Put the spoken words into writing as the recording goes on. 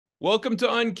Welcome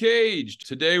to Uncaged.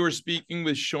 Today we're speaking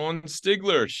with Shawn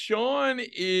Stigler. Shawn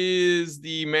is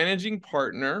the managing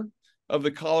partner of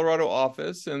the Colorado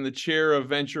office and the chair of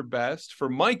Venture Best for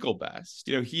Michael Best.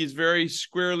 He is very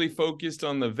squarely focused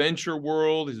on the venture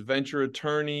world. He's a venture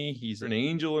attorney. He's an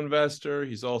angel investor.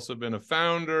 He's also been a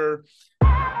founder.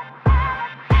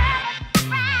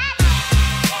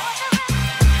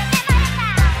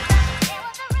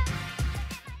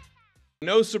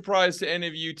 No surprise to any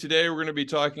of you, today we're going to be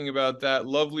talking about that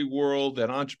lovely world, that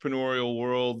entrepreneurial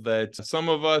world that some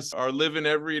of us are living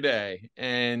every day.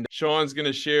 And Shawn's going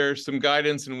to share some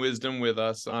guidance and wisdom with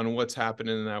us on what's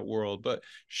happening in that world. But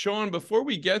Shawn, before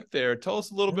we get there, tell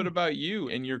us a little bit about you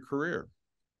and your career.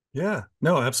 Yeah,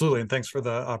 no, absolutely. And thanks for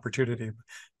the opportunity.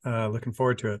 Looking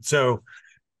forward to it. So,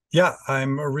 yeah,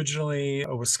 I'm originally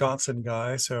a Wisconsin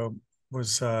guy. So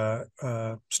was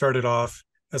started off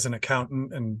as an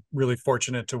accountant and really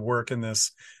fortunate to work in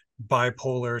this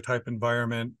bipolar type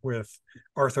environment with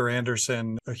Arthur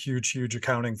Andersen, a huge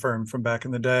accounting firm from back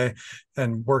in the day,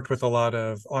 and worked with a lot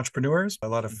of entrepreneurs, a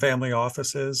lot of family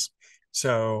offices.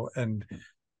 So, and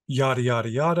yada, yada,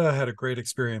 yada, had a great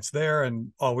experience there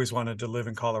and always wanted to live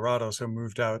in Colorado. So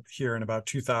moved out here in about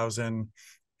 2000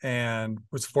 and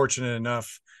was fortunate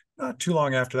enough not too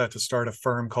long after that to start a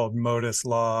firm called Modus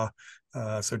Law.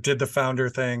 So did the founder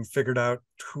thing, figured out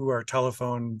who our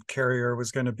telephone carrier was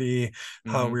going to be,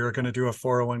 how we were going to do a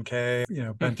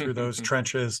 401k, been through those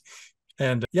trenches.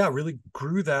 And yeah, really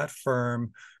grew that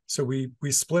firm. So we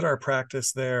split our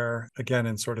practice there again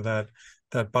in sort of that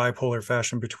bipolar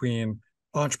fashion between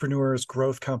entrepreneurs,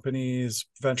 growth companies,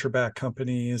 venture-backed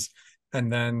companies,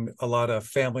 and then a lot of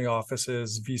family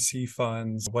offices, VC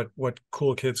funds, what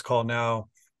cool kids call now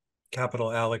capital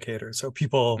allocators. So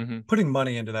people putting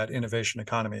money into that innovation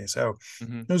economy. So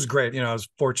it was great. I was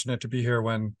fortunate to be here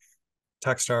when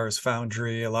Techstars,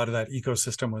 Foundry, a lot of that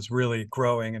ecosystem was really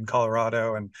growing in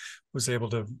Colorado and was able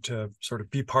to sort of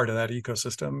be part of that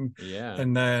ecosystem. Yeah.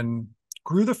 And then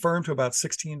grew the firm to about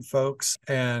 16 folks.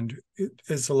 And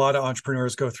as a lot of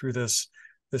entrepreneurs go through this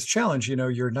challenge,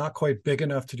 you're not quite big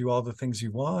enough to do all the things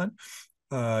you want.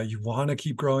 You want to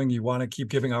keep growing. You want to keep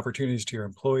giving opportunities to your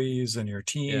employees and your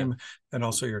team and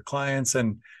also your clients.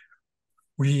 And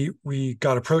we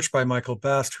got approached by Michael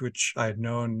Best, which I had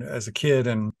known as a kid,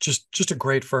 and just a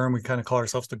great firm. We kind of call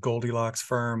ourselves the Goldilocks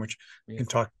firm, which we can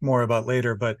talk more about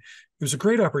later. But it was a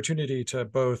great opportunity to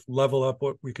both level up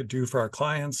what we could do for our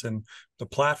clients and the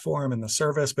platform and the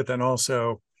service, but then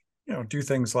also, do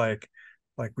things like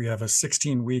we have a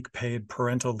 16-week paid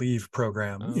parental leave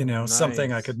program, Nice.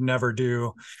 Something I could never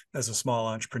do as a small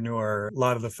entrepreneur. A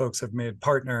lot of the folks have made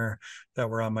partner that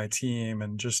were on my team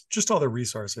and just all the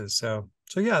resources. So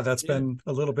yeah, that's been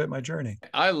a little bit my journey.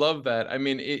 I love that. I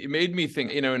mean, it made me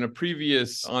think, in a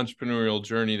previous entrepreneurial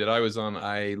journey that I was on,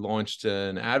 I launched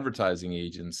an advertising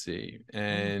agency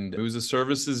and it was a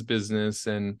services business.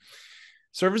 And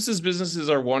services businesses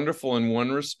are wonderful in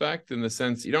one respect, in the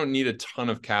sense you don't need a ton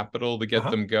of capital to get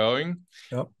them going.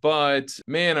 Yep. But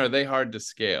man, are they hard to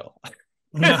scale.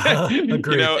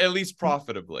 Agreed. At least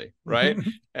profitably, right?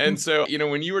 And so,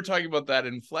 when you were talking about that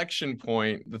inflection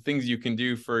point, the things you can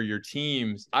do for your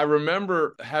teams, I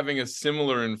remember having a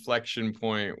similar inflection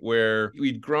point where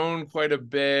we'd grown quite a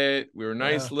bit. We were a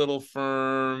nice little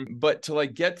firm, but to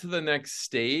get to the next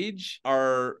stage,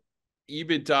 our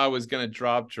EBITDA was going to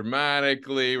drop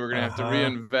dramatically. We're going to have to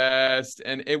reinvest.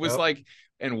 And it was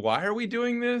and why are we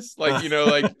doing this?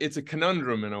 It's a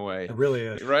conundrum in a way. It really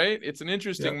is. Right? It's an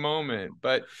interesting moment.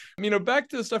 But, back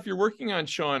to the stuff you're working on,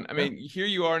 Shawn. Here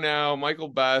you are now, Michael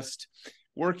Best,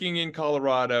 working in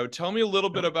Colorado. Tell me a little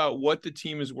bit about what the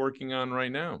team is working on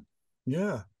right now.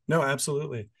 Yeah, no,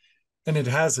 absolutely. And it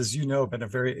has, as you know, been a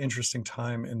very interesting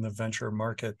time in the venture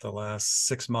market the last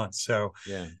 6 months. So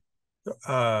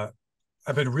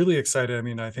I've been really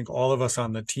excited. I think all of us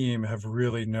on the team have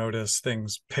really noticed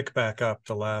things pick back up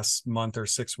the last month or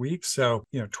 6 weeks. So,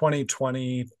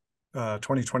 2020,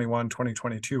 2021,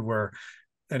 2022 were,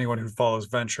 anyone who follows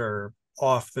venture,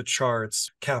 off the charts,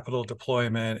 capital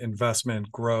deployment,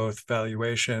 investment, growth,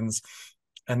 valuations.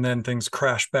 And then things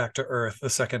crashed back to earth the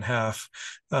second half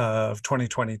of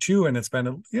 2022. And it's been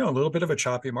a little bit of a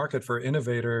choppy market for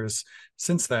innovators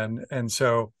since then. And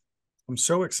so I'm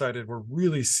so excited. We're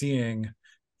really seeing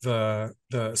the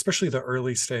especially the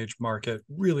early stage market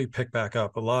really pick back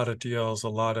up. A lot of deals, a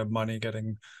lot of money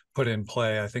getting put in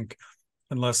play. I think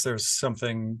unless there's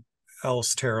something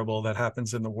else terrible that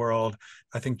happens in the world,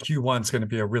 I think Q1 is going to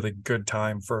be a really good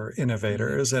time for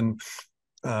innovators. And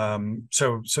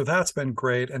so that's been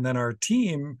great. And then our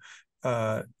team,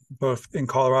 both in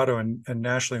Colorado and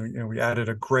nationally, we added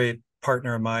a great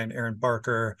partner of mine, Aaron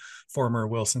Barker, former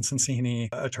Wilson Sonsini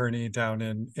attorney down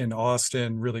in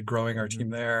Austin, really growing our team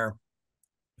there.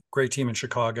 Great team in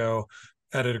Chicago,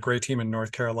 added a great team in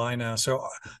North Carolina. So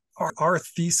our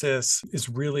thesis is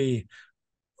really,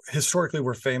 historically,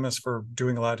 we're famous for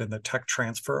doing a lot in the tech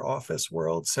transfer office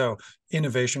world. So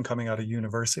innovation coming out of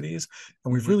universities.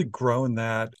 And we've really grown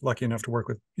that, lucky enough to work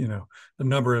with, a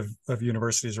number of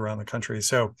universities around the country.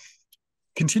 So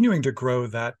continuing to grow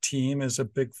that team is a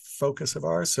big focus of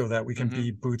ours so that we can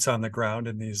be boots on the ground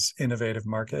in these innovative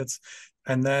markets.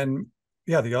 And then,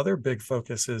 the other big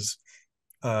focus is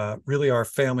really our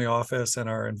family office and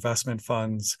our investment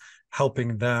funds,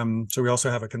 helping them. So we also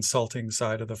have a consulting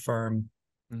side of the firm,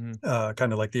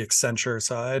 kind of like the Accenture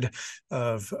side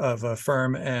of a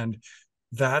firm. And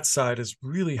that side is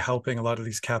really helping a lot of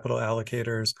these capital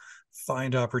allocators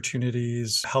find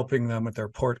opportunities, helping them with their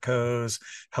portcos,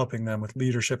 helping them with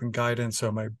leadership and guidance.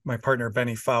 So my partner,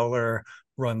 Benny Fowler,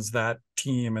 runs that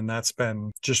team. And that's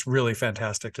been just really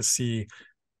fantastic to see,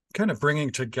 kind of bringing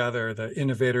together the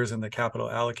innovators and the capital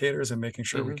allocators and making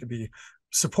sure we can be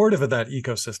supportive of that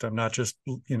ecosystem, not just,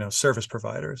 service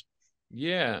providers.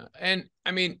 Yeah. And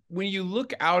I mean, when you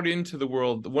look out into the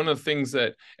world, one of the things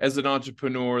that as an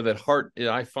entrepreneur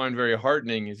I find very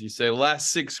heartening is you say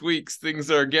last 6 weeks,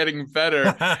 things are getting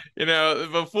better.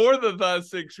 Before the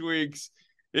last 6 weeks,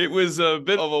 it was a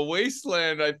bit of a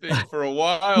wasteland, I think, for a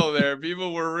while there.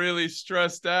 People were really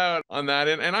stressed out on that.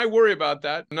 And I worry about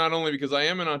that, not only because I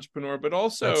am an entrepreneur, but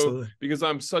also because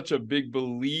I'm such a big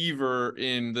believer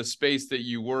in the space that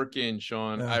you work in,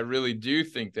 Shawn. Yeah. I really do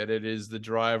think that it is the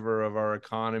driver of our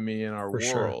economy and our world.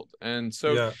 Sure. And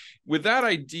so with that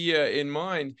idea in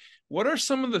mind, what are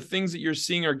some of the things that you're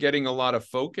seeing are getting a lot of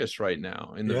focus right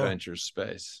now in the venture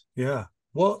space? Yeah.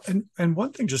 Well, and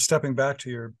one thing, just stepping back to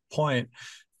your point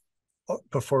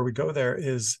before we go there,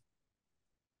 is,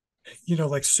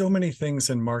 like so many things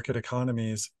in market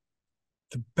economies,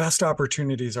 the best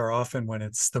opportunities are often when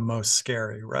it's the most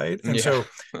scary, right? And so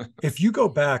if you go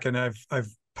back, and I've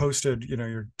posted,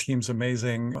 your team's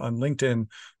amazing on LinkedIn,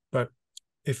 but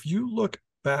if you look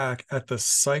back at the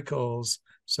cycles,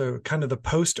 so kind of the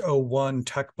post 01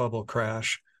 tech bubble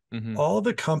crash, all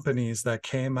the companies that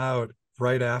came out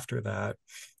right after that,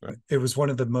 it was one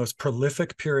of the most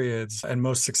prolific periods and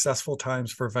most successful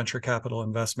times for venture capital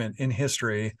investment in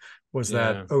history, was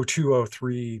that 02,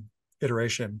 03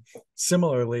 iteration.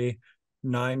 Similarly,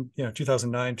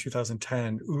 2009,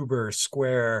 2010, Uber,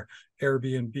 Square,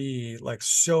 Airbnb, like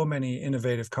so many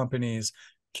innovative companies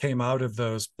came out of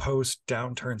those post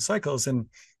downturn cycles. And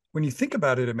when you think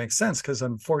about it, it makes sense, because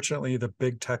unfortunately the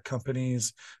big tech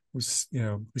companies, we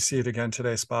see it again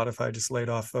today. Spotify just laid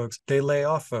off folks. They lay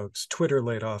off folks. Twitter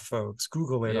laid off folks.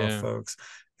 Google laid off folks.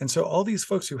 And so all these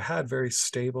folks who had very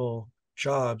stable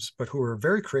jobs, but who were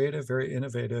very creative, very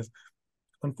innovative,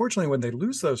 unfortunately, when they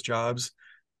lose those jobs,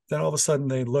 then all of a sudden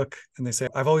they look and they say,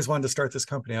 I've always wanted to start this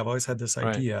company. I've always had this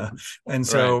idea. And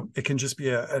so it can just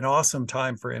be an awesome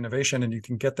time for innovation, and you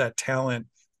can get that talent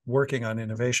working on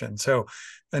innovation. So,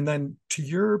 and then to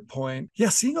your point,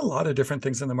 seeing a lot of different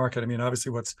things in the market. I mean,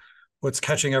 obviously what's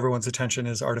catching everyone's attention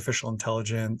is artificial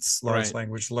intelligence, large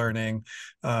language learning,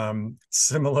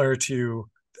 similar to,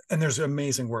 and there's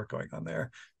amazing work going on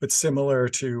there, but similar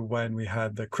to when we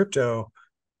had the crypto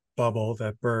bubble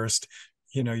that burst,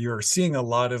 you're seeing a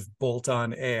lot of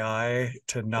bolt-on AI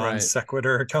to non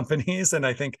sequitur companies. And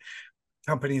I think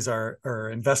companies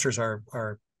or investors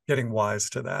are getting wise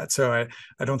to that. So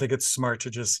I don't think it's smart to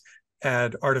just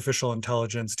add artificial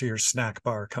intelligence to your snack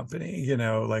bar company.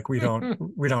 Like we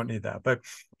don't need that. But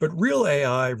real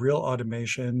AI, real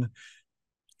automation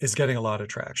is getting a lot of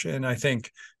traction. I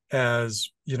think as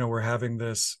we're having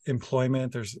this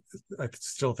employment, I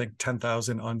still think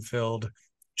 10,000 unfilled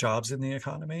jobs in the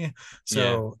economy.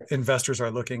 So investors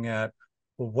are looking at,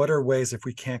 well, what are ways, if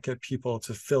we can't get people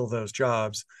to fill those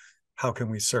jobs, how can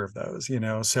we serve those?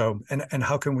 So and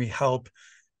how can we help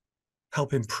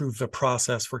improve the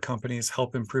process for companies,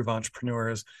 help improve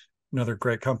entrepreneurs? Another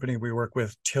great company we work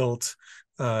with, Tilt,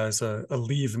 is a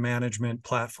leave management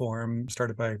platform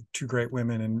started by two great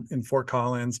women in Fort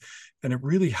Collins, and it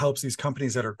really helps these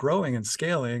companies that are growing and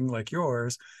scaling, like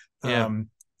yours.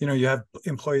 You have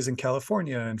employees in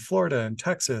California and Florida and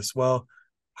Texas. Well,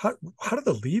 how do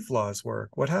the leave laws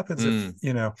work? What happens if,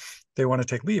 they want to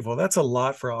take leave? Well, that's a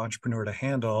lot for an entrepreneur to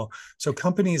handle. So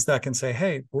companies that can say,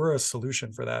 hey, we're a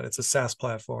solution for that. It's a SaaS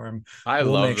platform.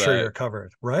 We'll make sure you're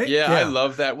covered. Right. Yeah, I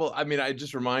love that. Well, I mean, it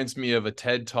just reminds me of a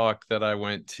TED Talk that I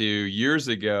went to years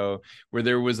ago, where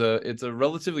it's a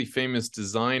relatively famous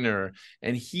designer,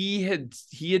 and he had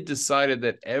decided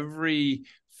that every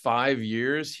 5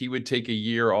 years he would take a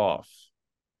year off.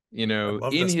 I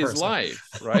love in this his person. life,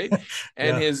 right?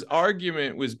 And Yeah. his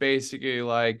argument was basically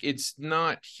like, it's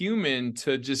not human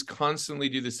to just constantly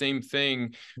do the same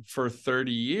thing for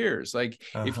 30 years. Like,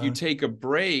 if you Uh-huh. take a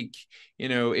break,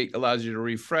 it allows you to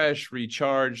refresh,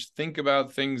 recharge, think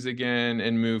about things again,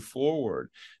 and move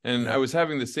forward. And I Yep. was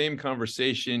having the same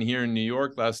conversation here in New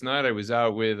York last night. I was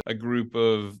out with a group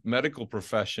of medical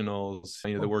professionals,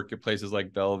 that Cool. work at places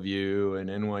like Bellevue and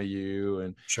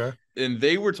NYU, Sure. and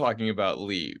they were talking about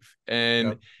leave.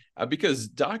 And Yep. because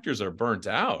doctors are burnt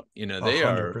out, A they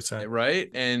hundred are, percent. right?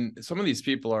 And some of these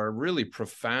people are really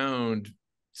profound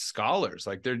scholars,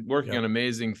 like they're working Yep. on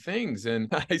amazing things. And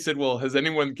I said, well, has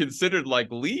anyone considered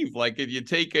like leave, like if you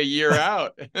take a year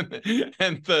out?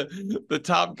 And the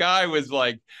top guy was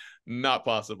like, not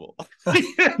possible. Like,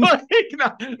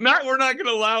 not we're not going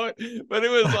to allow it. But it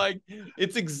was like,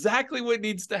 it's exactly what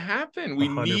needs to happen. A We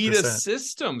hundred need a percent.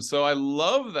 system. So I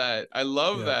love that. I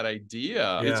love Yeah. that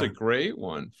idea. It's a Yeah. great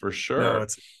one for No, sure.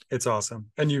 it's awesome.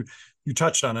 And you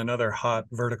touched on another hot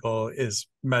vertical is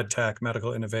med tech,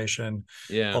 medical innovation,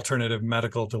 Yeah. alternative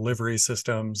medical delivery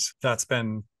systems. That's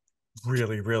been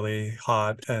really, really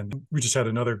hot. And we just had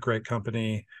another great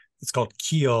company. It's called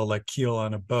Keel, like keel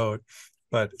on a boat,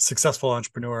 but successful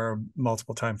entrepreneur,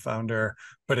 multiple time founder.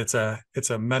 But it's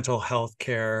a mental health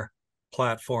care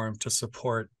platform to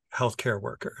support healthcare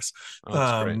workers. Oh,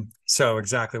 that's great. So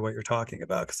exactly what you're talking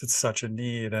about, because it's such a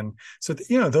need. And so,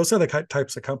 those are the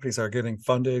types of companies that are getting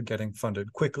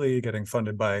funded quickly, getting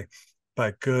funded by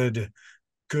good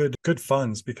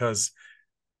funds, because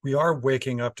we are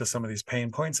waking up to some of these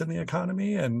pain points in the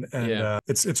economy, and Yeah.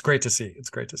 it's great to see. It's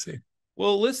great to see.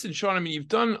 Well, listen, Shawn, I mean, you've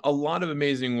done a lot of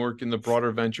amazing work in the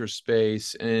broader venture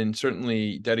space and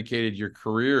certainly dedicated your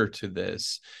career to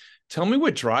this. Tell me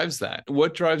what drives that.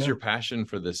 What drives Yeah, your passion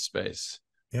for this space?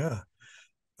 yeah.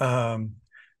 Um,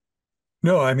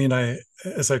 no, I mean,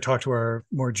 as I talk to our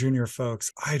more junior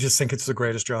folks, I just think it's the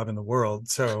greatest job in the world.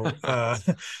 So,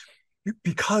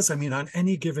 because I mean, on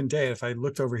any given day, if I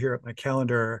looked over here at my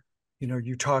calendar, I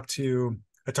talked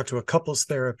to a couples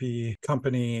therapy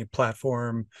company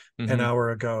platform an Hmm. hour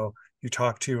ago. You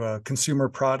talk to a consumer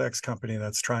products company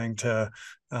that's trying to,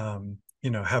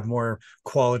 have more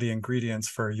quality ingredients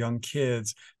for young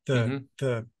kids. The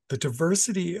Hmm. the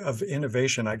diversity of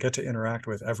innovation I get to interact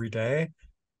with every day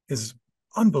is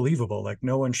unbelievable. Like,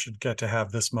 no one should get to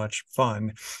have this much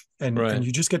fun, and Right.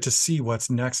 you just get to see what's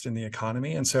next in the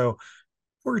economy. And so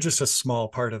we're just a small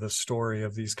part of the story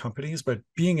of these companies, but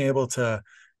being able to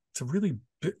really,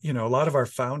 a lot of our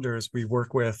founders we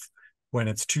work with when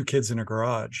it's two kids in a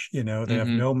garage, they have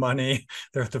Hmm. no money,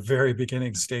 they're at the very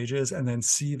beginning stages, and then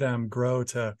see them grow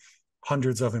to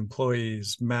hundreds of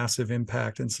employees, massive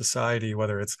impact in society,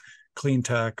 whether it's clean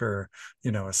tech or,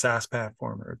 a SaaS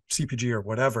platform or CPG or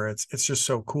whatever. It's just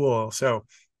so cool. So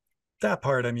that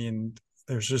part, I mean,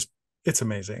 there's just, it's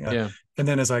amazing. Yeah. And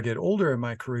then as I get older in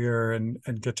my career and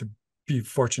get to be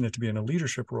fortunate to be in a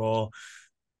leadership role,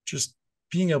 just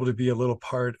being able to be a little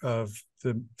part of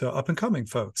the up and coming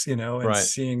folks, and Right.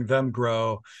 seeing them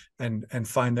grow and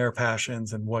find their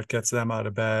passions and what gets them out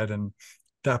of bed. And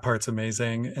that part's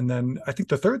amazing. And then I think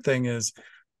the third thing is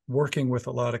working with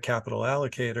a lot of capital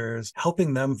allocators,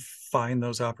 helping them find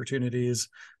those opportunities,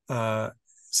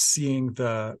 seeing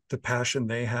the passion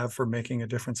they have for making a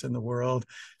difference in the world,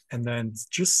 and then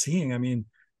just seeing, I mean,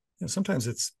 sometimes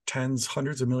it's tens,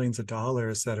 hundreds of millions of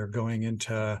dollars that are going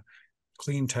into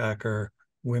clean tech or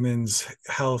women's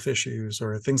health issues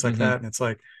or things like Hmm. that. And it's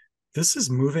like, this is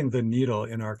moving the needle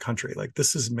in our country. Like,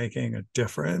 this is making a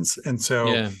difference. And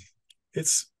so Yeah.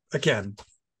 it's, again,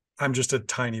 I'm just a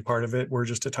tiny part of it. We're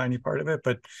just a tiny part of it,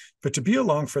 but to be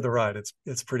along for the ride,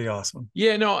 it's pretty awesome.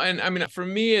 Yeah, no, and I mean, for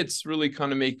me, it's really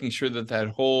kind of making sure that that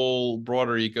whole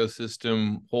broader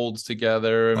ecosystem holds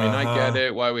together. I mean, I get Uh-huh.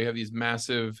 it why we have these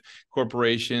massive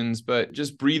corporations, but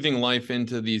just breathing life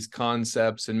into these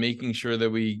concepts and making sure that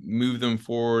we move them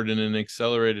forward in an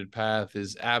accelerated path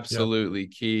is Yep. absolutely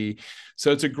key.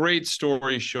 So it's a great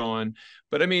story, Shawn.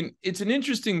 But I mean, it's an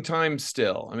interesting time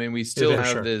still. I mean, we It still is for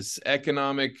have sure. this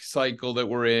economic cycle that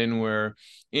we're in where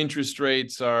interest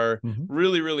rates are Mm-hmm.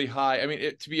 really, really high. I mean,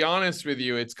 to be honest with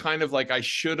you, it's kind of like I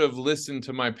should have listened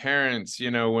to my parents,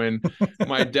 when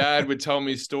my dad would tell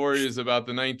me stories about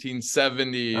the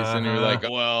 1970s and you're like,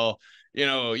 Uh-huh. well,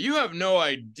 you have no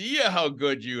idea how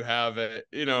good you have it,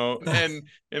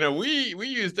 and we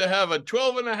used to have a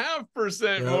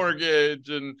 12.5% Yep. mortgage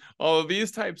and all of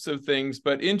these types of things,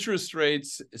 but interest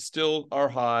rates still are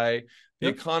high. The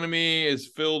Yep. economy is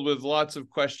filled with lots of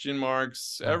question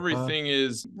marks. Uh-huh. Everything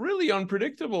is really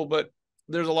unpredictable, but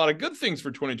there's a lot of good things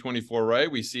for 2024,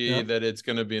 right? We see Yep. that it's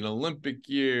going to be an Olympic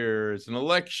year, it's an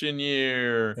election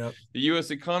year. Yep. The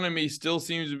US economy still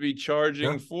seems to be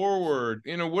charging Yep. forward.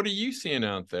 What are you seeing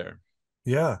out there?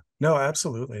 Yeah. No,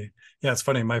 absolutely. Yeah, it's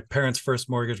funny. My parents' first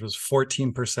mortgage was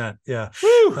 14%. Yeah.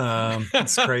 Woo!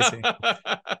 It's crazy.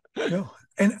 No.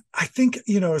 And I think,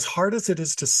 as hard as it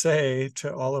is to say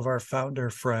to all of our founder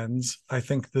friends, I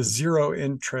think the zero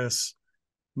interest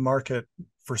market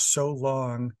for so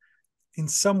long in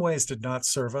some ways did not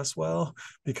serve us well,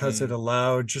 because it Mm.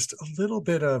 allowed just a little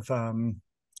bit of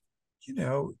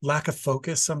lack of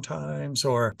focus sometimes,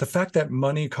 or the fact that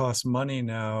money costs money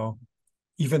now,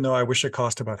 even though I wish it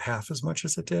cost about half as much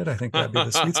as it did. I think that'd be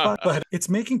the sweet spot. But it's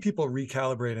making people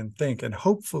recalibrate and think. And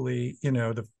hopefully,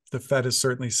 the Fed has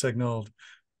certainly signaled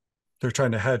they're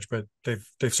trying to hedge, but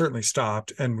they've certainly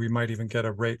stopped. And we might even get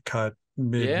a rate cut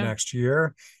mid Yeah. next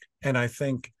year. And I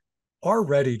think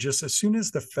already, just as soon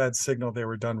as the Fed signaled they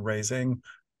were done raising,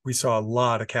 we saw a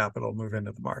lot of capital move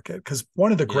into the market. Because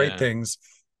one of the great Yeah. things,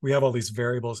 we have all these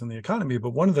variables in the economy,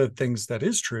 but one of the things that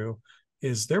is true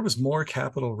is there was more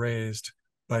capital raised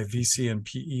by VC and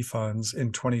PE funds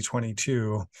in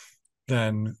 2022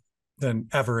 than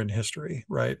ever in history,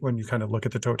 right? When you kind of look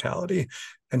at the totality.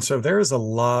 And so there is a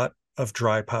lot of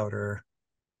dry powder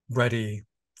ready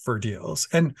for deals.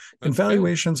 And That's good.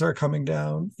 valuations are coming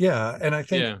down. Yeah. And I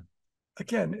think, Yeah.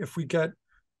 again, if we get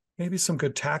maybe some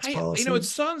good tax It policy.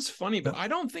 sounds funny, but Yeah. I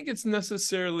don't think it's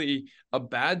necessarily a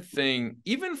bad thing,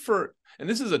 even for, and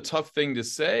this is a tough thing to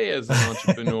say as an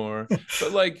entrepreneur,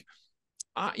 but like,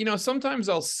 sometimes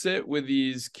I'll sit with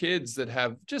these kids that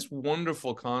have just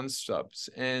wonderful concepts,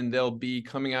 and they'll be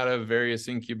coming out of various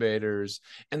incubators,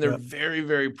 and they're Yeah. very,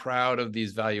 very proud of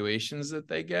these valuations that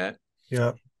they get.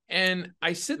 Yeah. And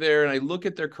I sit there and I look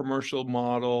at their commercial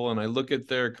model and I look at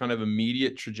their kind of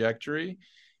immediate trajectory.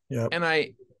 Yeah. And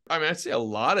I say a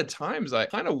lot of times I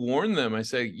kind of warn them. I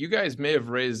say, you guys may have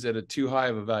raised at a too high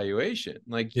of a valuation.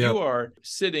 Like, Yeah. you are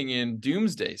sitting in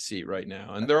doomsday seat right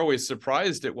now. And they're always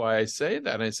surprised at why I say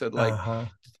that. And I said, like, Uh-huh.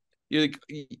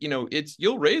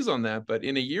 you'll raise on that, but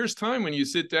in a year's time, when you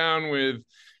sit down with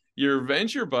your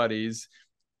venture buddies,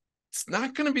 it's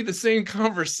not going to be the same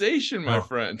conversation, my No.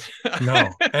 friend. No.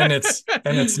 And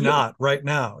it's not right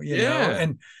now, Yeah,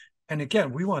 and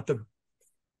again,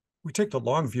 we take the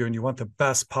long view, and you want the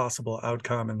best possible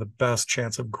outcome and the best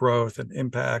chance of growth and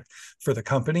impact for the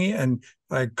company. And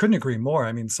I couldn't agree more.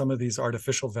 I mean, some of these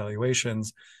artificial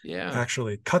valuations yeah,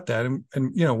 actually cut that. And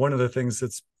one of the things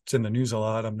that's in the news a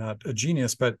lot, I'm not a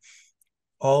genius, but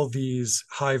all these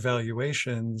high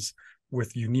valuations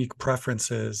with unique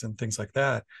preferences and things like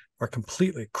that are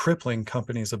completely crippling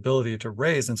companies' ability to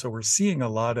raise. And so we're seeing a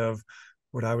lot of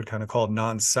what I would kind of call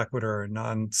non sequitur,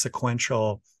 non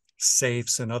sequential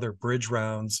safes and other bridge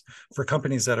rounds for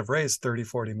companies that have raised 30,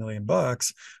 40 million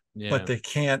bucks, but yeah, they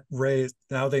can't raise.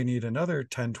 Now they need another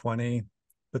 10, 20,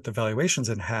 but the valuation's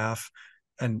in half.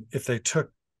 And if they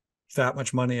took that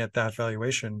much money at that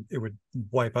valuation, it would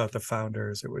wipe out the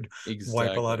founders. It would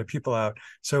wipe a lot exactly. of people out.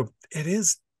 So it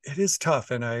is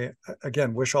tough. And I,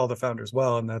 again, wish all the founders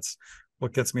well. And that's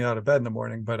what gets me out of bed in the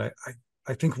morning. But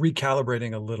I think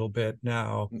recalibrating a little bit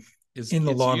now in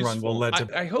the It's long run will useful. lead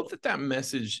to, I hope that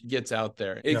message gets out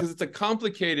there, yeah, because it's a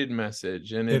complicated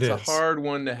message and it it's a is. hard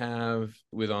one to have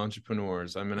with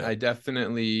entrepreneurs. I mean, Yeah. I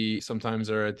definitely sometimes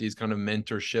are at these kind of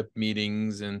mentorship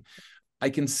meetings, and I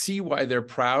can see why they're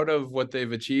proud of what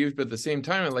they've achieved, but at the same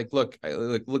time, I'm like, look,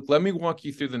 let me walk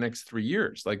you through the next 3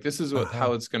 years. Like, this is Uh-huh.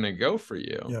 how it's going to go for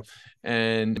you, Yep.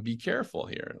 and be careful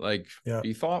here. Like, Yeah.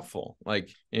 be thoughtful.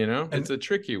 Like, it's And a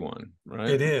tricky one, right?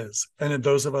 it is. And in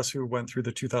those of us who went through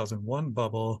the 2001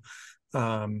 bubble,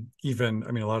 even,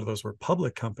 I mean, a lot of those were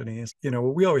public companies.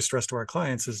 What we always stress to our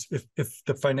clients is if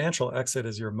the financial exit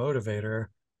is your motivator,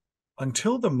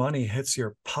 until the money hits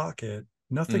your pocket,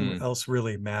 nothing Mm, else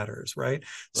really matters, right?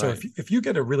 So right. if you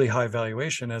get a really high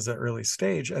valuation as an early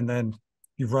stage and then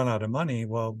you run out of money,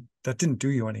 well, that didn't do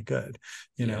you any good.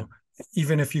 You Yeah. know,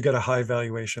 Even if you get a high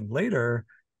valuation later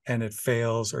and it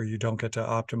fails, or you don't get to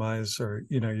optimize, or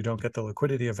you don't get the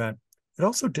liquidity event, it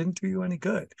also didn't do you any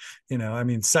good. I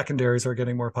mean, secondaries are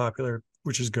getting more popular,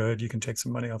 which is good. You can take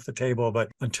some money off the table, but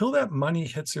until that money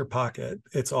hits your pocket,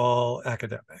 it's all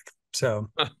academic. So,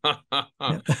 yeah.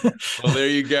 Well, there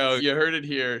you go. You heard it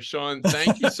here. Shawn,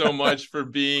 thank you so much for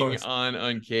Of being course. on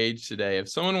Uncaged today. If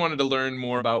someone wanted to learn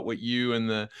more about what you and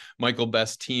the Michael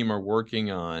Best team are working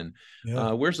on,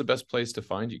 Yeah. where's the best place to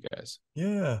find you guys?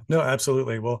 Yeah, no,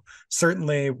 absolutely. Well,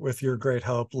 certainly with your great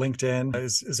help, LinkedIn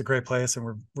is a great place, and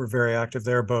we're very active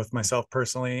there, both myself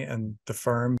personally and the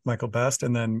firm, Michael Best,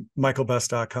 and then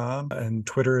michaelbest.com and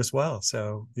Twitter as well.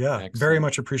 So yeah, very Excellent.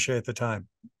 much appreciate the time.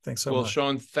 Thanks so Well, much.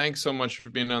 Shawn, thanks so much for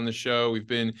being on the show. We've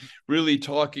been really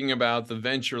talking about the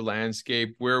venture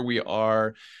landscape, where we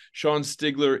are. Shawn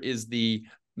Stigler is the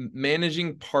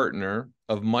managing partner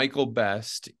of Michael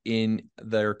Best in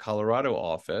their Colorado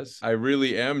office. I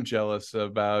really am jealous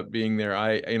about being there.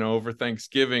 Over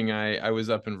Thanksgiving, I was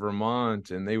up in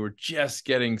Vermont and they were just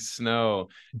getting snow,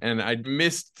 and I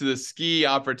missed the ski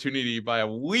opportunity by a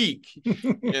week.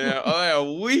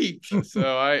 A week.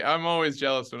 So I'm always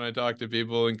jealous when I talk to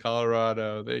people in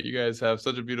Colorado that you guys have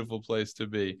such a beautiful place to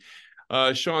be.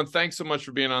 Shawn, thanks so much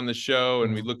for being on the show,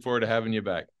 and we look forward to having you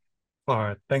back. All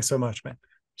right. Thanks so much, man.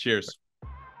 Cheers.